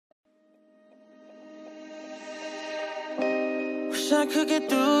Wish I could get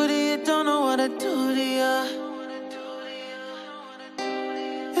through to you, don't know what to do to you.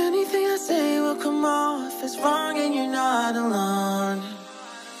 Anything I say will come off as wrong and you're not alone.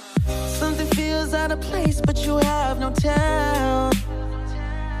 Something feels out of place, but you have no tell.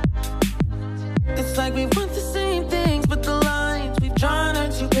 It's like we want the same things, but the lines we've drawn are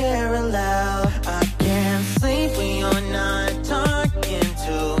too parallel. I can't sleep when you're not talking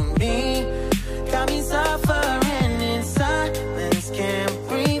to me. Got me suffering in silence, can't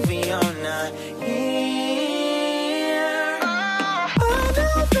breathe when you're not here. I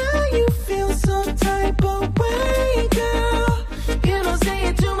know that you feel some type of way, girl. You don't say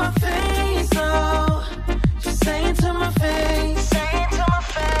it to my face, so just say it to my face. Say it to my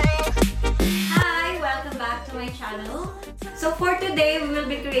face. Hi! Welcome back to my channel. So for today, we will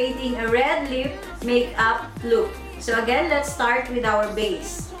be creating a red lip makeup look. So again, let's start with our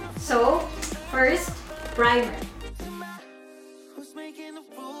base. So first, primer. Who's making the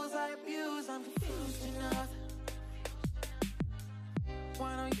rules I abuse? I'm confused enough.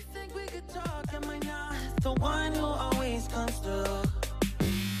 Why don't you think we could talk? Am I not the one who always comes through?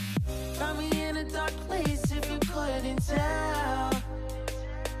 Got me in a dark place if you couldn't tell.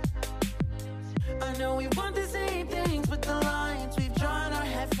 I know we want the same things, but the lines we've drawn are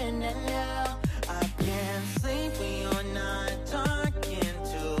heaven and hell. I can't sleep when you're not talking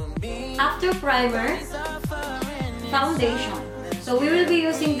to me. After primer, foundation. So we will be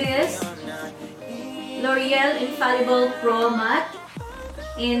using this Loreal Infallible Pro Matte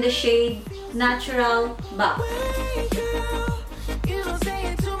in the shade Natural Buff.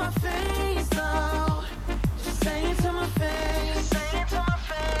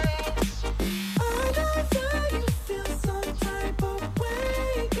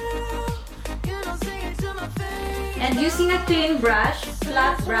 And using a clean brush,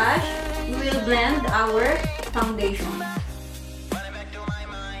 flat brush, we will blend our foundation.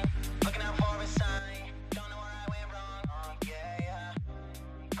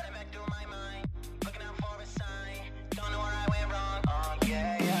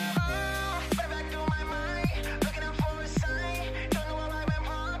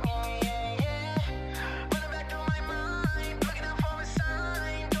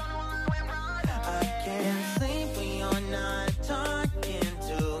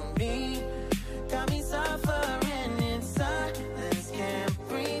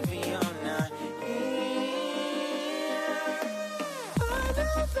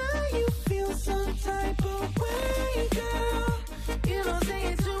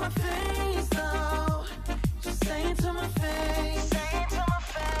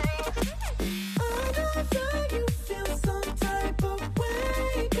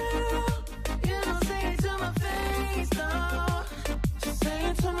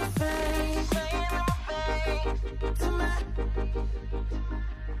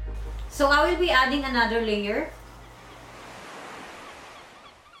 So I will be adding another layer.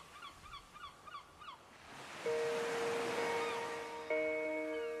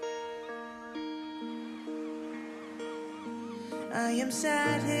 I am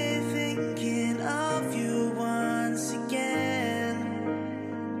sat here thinking of you once again.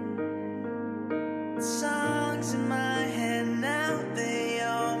 Songs in my head now, they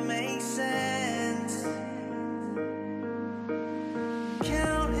all make sense.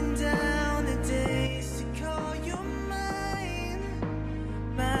 Counting down the days to call you mine,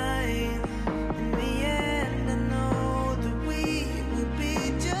 mine. In the end, I know that we will be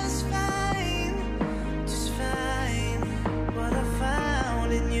just fine, just fine. What I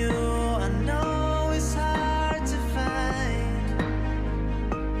found in you, I know it's hard to find.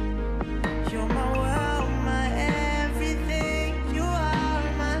 You're my world, my everything. You are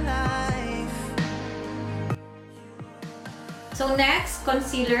my life. So next,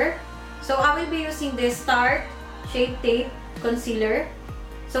 concealer. So I will be using this Tarte Shape concealer.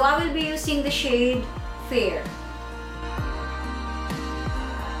 So I will be using the shade Fair.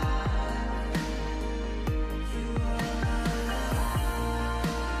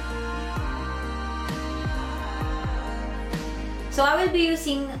 So I will be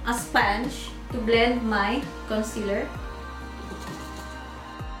using a sponge to blend my concealer.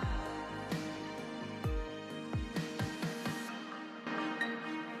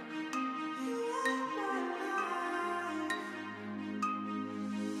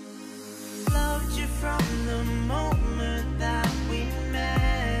 Loved you from the moment that we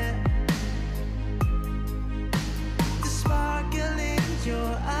met. The sparkle in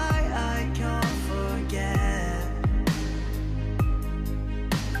your eye, I can't forget.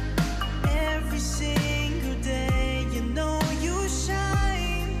 Every single day you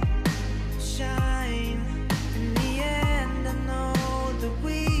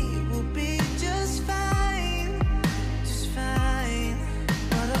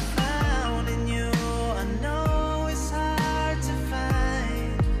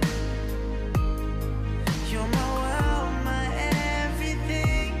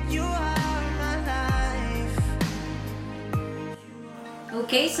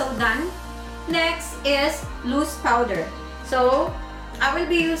Okay, so done. Next is loose powder. So I will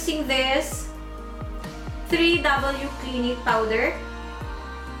be using this 3W Clinic powder.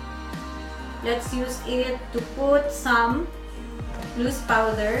 Let's use it to put some loose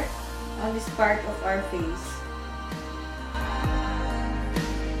powder on this part of our face.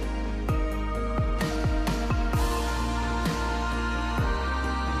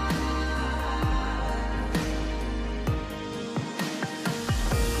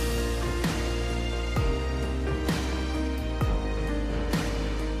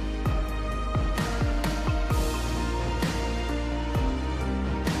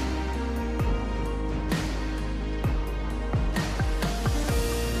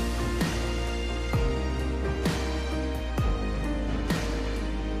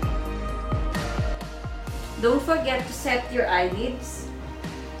 Don't forget to set your eyelids.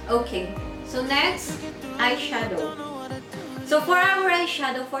 Okay, so next, eyeshadow. So for our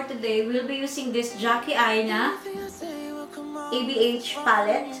eyeshadow for today, we'll be using this Jackie Aina ABH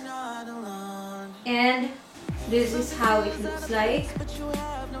palette. And this is how it looks like.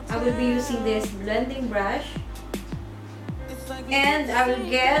 I will be using this blending brush. And I will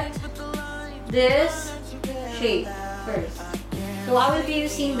get this shade first. So I will be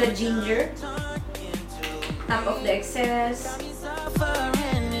using the ginger. Top of the excess.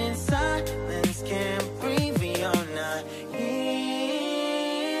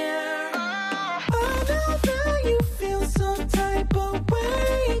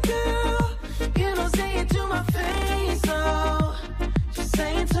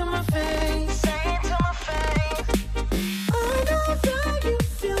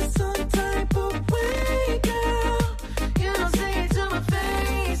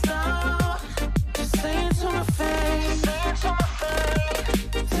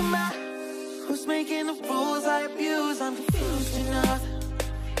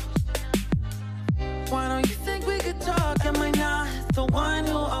 Why don't you think we could talk? Am I not the one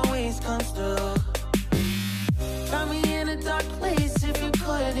who always comes through? Got me in a dark place if you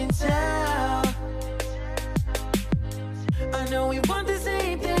couldn't tell. I know we want the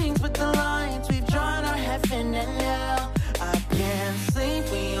same things, but the lines we've drawn are heaven and hell. I can't sleep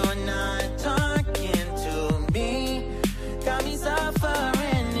when you're not talking to me. Got me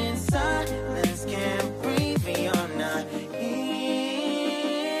suffering in silence, can't breathe when you're not here.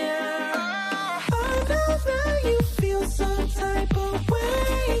 I know that you feel some type of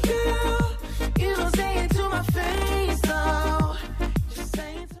way, girl. You don't say it to my face, though. Just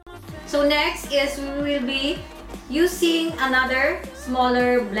say it to my face. So next is we will be using another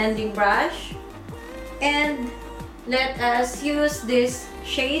smaller blending brush. And let us use this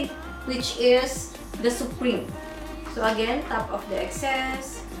shade, which is the Supreme. So again, top of the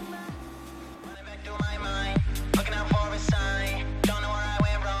excess.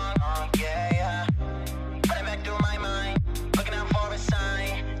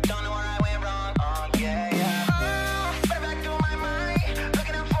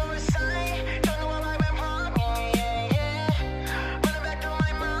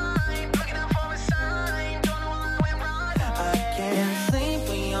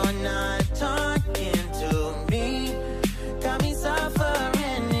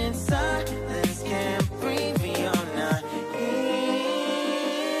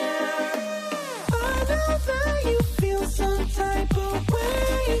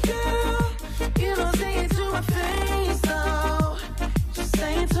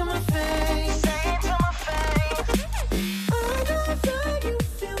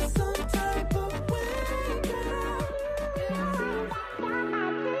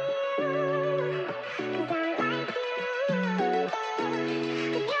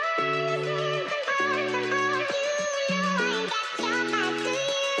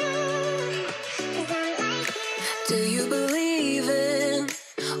 Do you believe in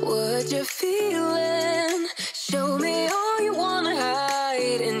what you're feeling? Show me all you wanna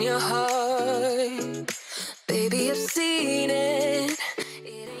hide in your heart. Baby, I've seen it.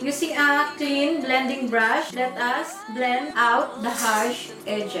 Using a clean blending brush, let us blend out the harsh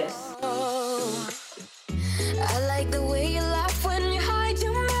edges. I like the way you laugh when you hide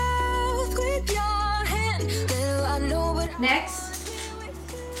your mouth with your hand. Little I know, but Next,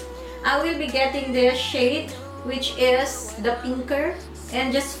 I will be getting this shade, which is the pinker,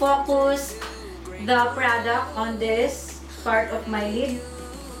 and just focus the product on this part of my lid,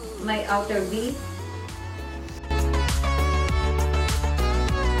 my outer V.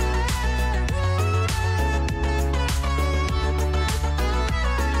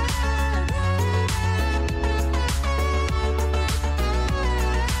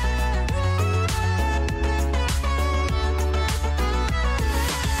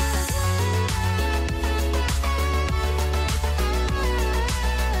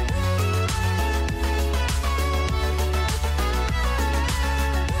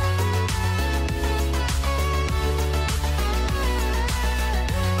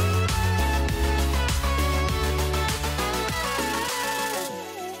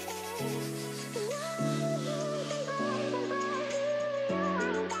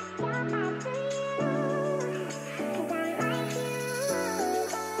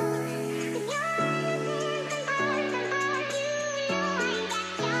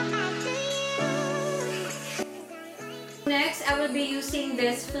 Next, I will be using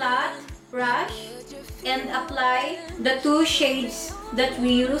this flat brush and apply the two shades that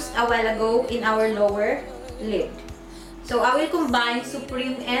we used a while ago in our lower lid. So I will combine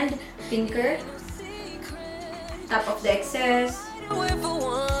Supreme and Pinker, top of the excess.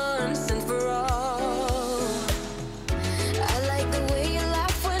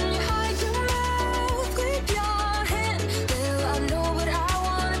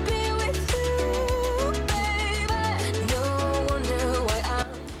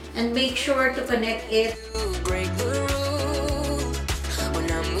 And make sure to connect it. Break the rules when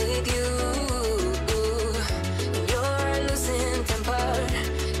I'm with you. You're losing temper.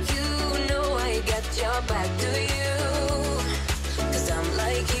 You know I got your back, do you? 'Cause I'm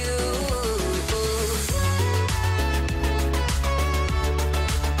like you.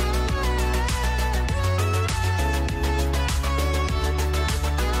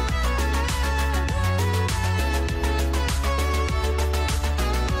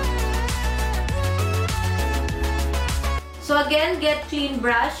 So again, get clean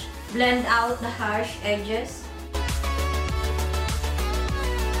brush, blend out the harsh edges.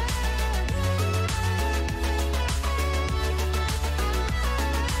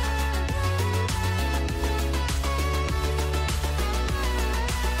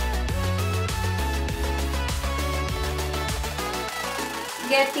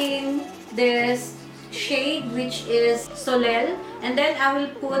 Getting this shade which is Soleil, and then I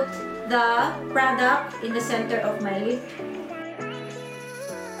will put the product in the center of my lid.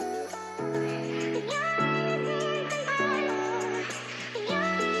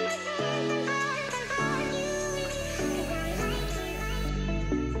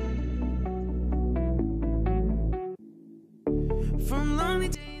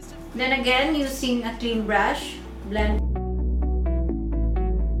 Then again, using a clean brush, blend.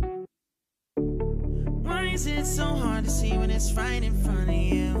 Why is it so hard to see when it's right in front of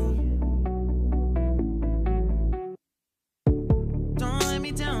you? Don't let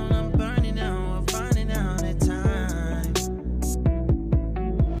me down, I'm burning out, I'm running out of time.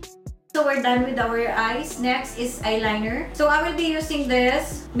 So we're done with our eyes. Next is eyeliner. So I will be using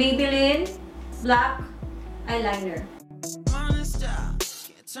this Maybelline black eyeliner.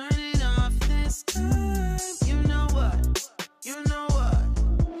 Turn it off this time. You know what? You know what?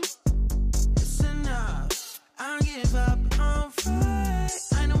 It's enough. I'll give up on fight.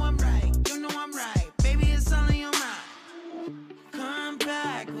 I know I'm right. You know I'm right. Baby, it's all in your mind. Come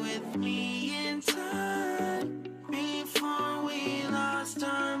back with me in time before we lost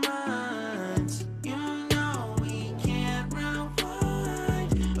our minds. You know we can't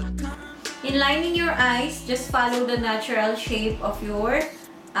rewind. But come. In lining your eyes, just follow the natural shape of your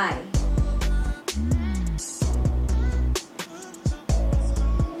eye.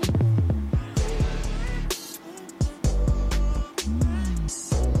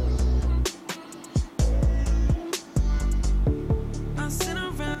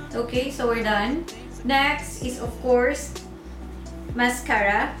 Okay, so we're done. Next is of course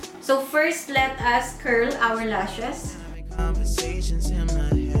mascara. So first, let us curl our lashes. Conversations in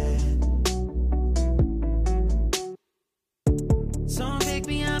my head.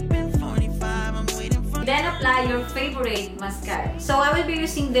 Then apply your favorite mascara. So I will be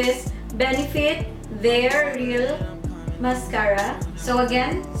using this Benefir Their Real Mascara. So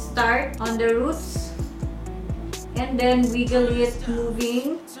again, start on the roots and then wiggle it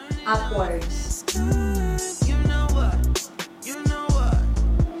moving upwards.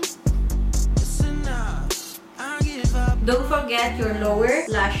 Don't forget your lower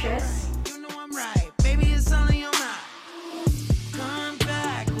lashes.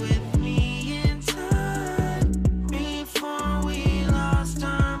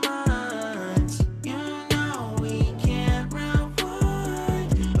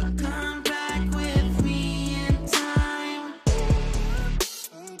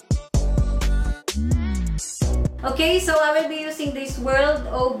 Okay, so I will be using this World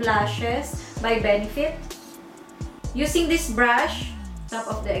of Blushes by Benefit. Using this brush, top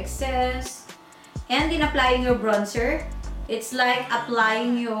of the excess, and in applying your bronzer, it's like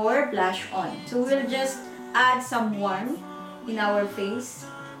applying your blush on. So we'll just add some warmth in our face.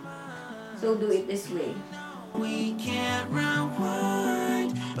 So do it this way. We can't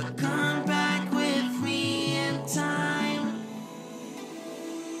rewind, but come back with me in time.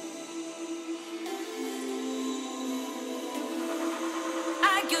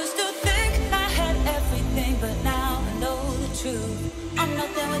 Used to think I had everything, but now I know the truth. I'm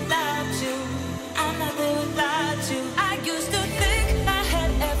nothing without you. I'm nothing without you. I used to think I had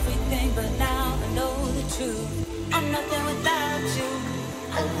everything, but now I know the truth. I'm nothing without you.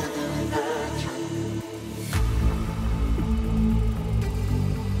 I'm nothing without you.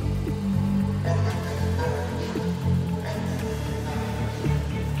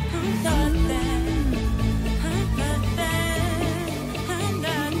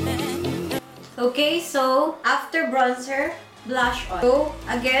 Okay, so after bronzer, blush on. So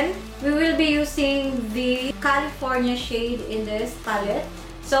again, we will be using the California shade in this palette.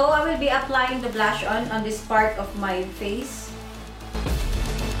 So I will be applying the blush on this part of my face.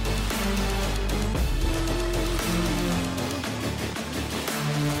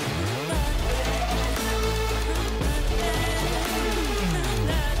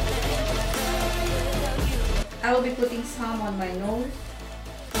 I will be putting some on my nose.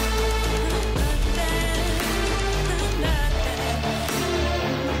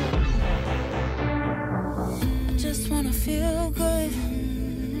 Just wanna feel good.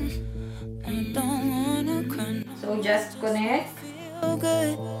 I don't wanna cry. So just connect. Feel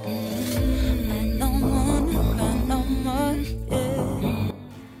good. I don't wanna cry no more. Yeah.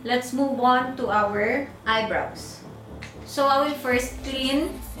 Let's move on to our eyebrows. So I will first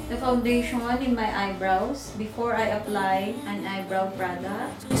clean the foundation in my eyebrows before I apply an eyebrow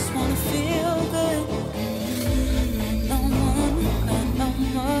product. Just wanna feel good. I don't wanna cry no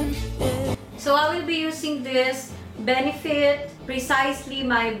more. Yeah. So I will be using this Benefit Precisely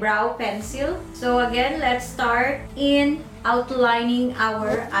My Brow Pencil. So again, let's start in outlining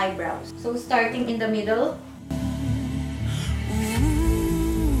our eyebrows. So starting in the middle.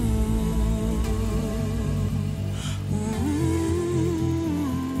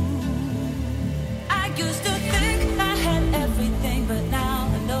 I used to think I had everything, but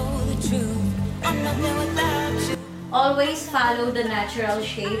now I know the truth. I'm nothing without you. Always follow the natural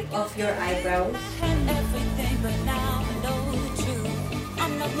shape of your eyebrows. Had everything, but now I know the truth.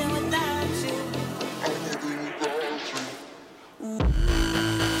 I'm nothing without you.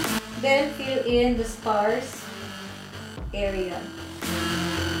 Then fill in the sparse area.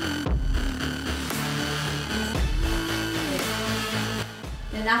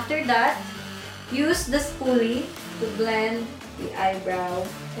 Then after that, use the spoolie to blend the eyebrow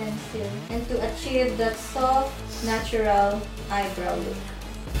pencil and to achieve that soft, natural eyebrow look.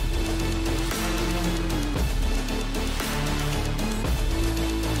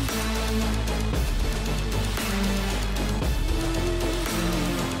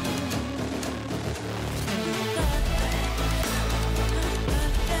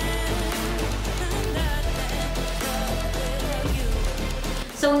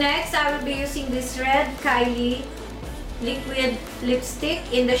 So next, I will be using this red Kylie liquid lipstick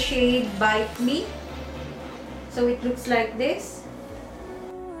in the shade Bite Me. So it looks like this.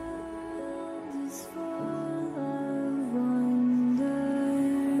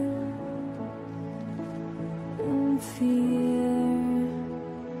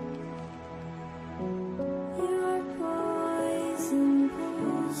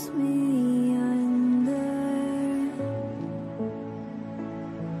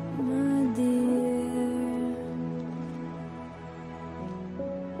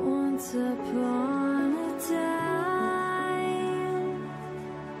 Upon a time,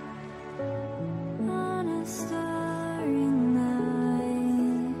 on a starry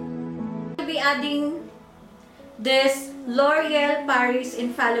night. I'll be adding this L'Oreal Paris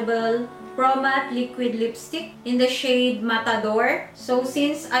Infallible Pro Matte Liquid Lipstick in the shade Matador. So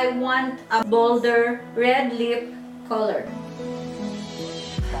since I want a bolder red lip color.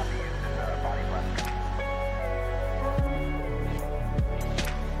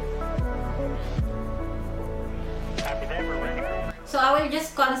 So I will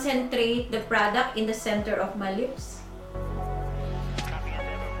just concentrate the product in the center of my lips.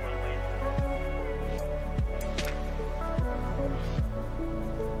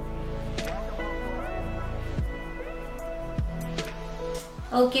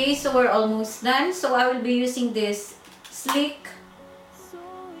 Okay, so we're almost done. So I will be using this sleek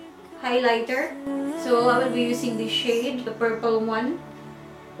highlighter. So I will be using the shade, the purple one.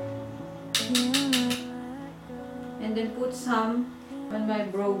 And then put some on my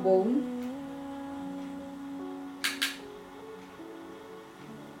brow bone.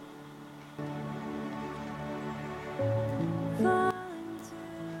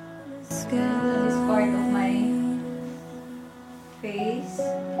 This part of my face.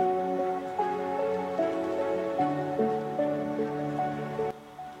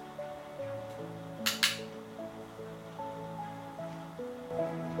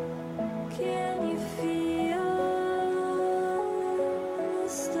 Can you feel the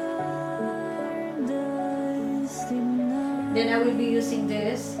stardust ignite? Then I will be using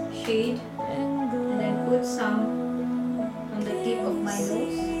this shade and then put some on the tip of my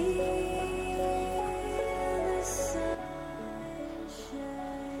nose.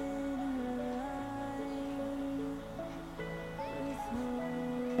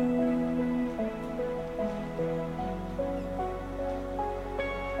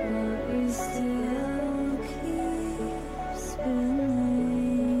 still keep spinning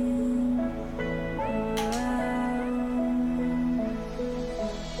around.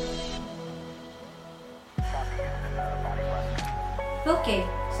 Okay,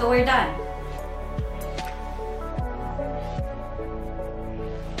 so we're done.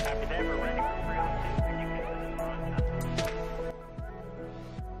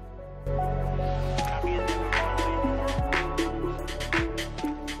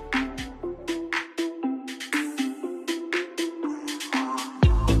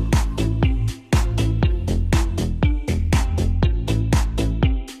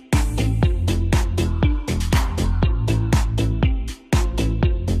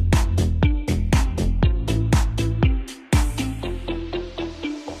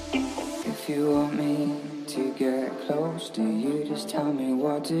 Do you just tell me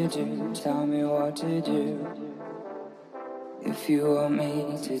what to do, tell me what to do? If you want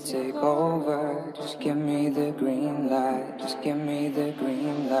me to take over, just give me the green light, just give me the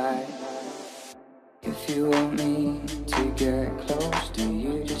green light. If you want me to get close, do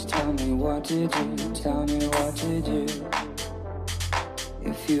you just tell me what to do, tell me what to do?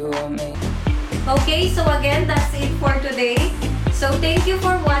 If you want me. Okay, so again, that's it for today. So thank you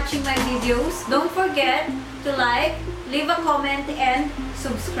for watching my videos. Don't forget to like, leave a comment, and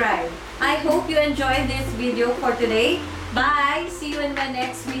subscribe. I hope you enjoyed this video for today. Bye! See you in my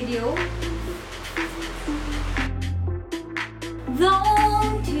next video.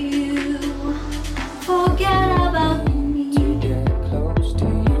 Don't you forget about me. To get close, do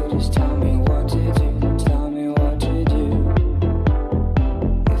you just tell me what to do, tell me what to do?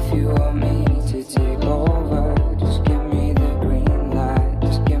 If you want me to take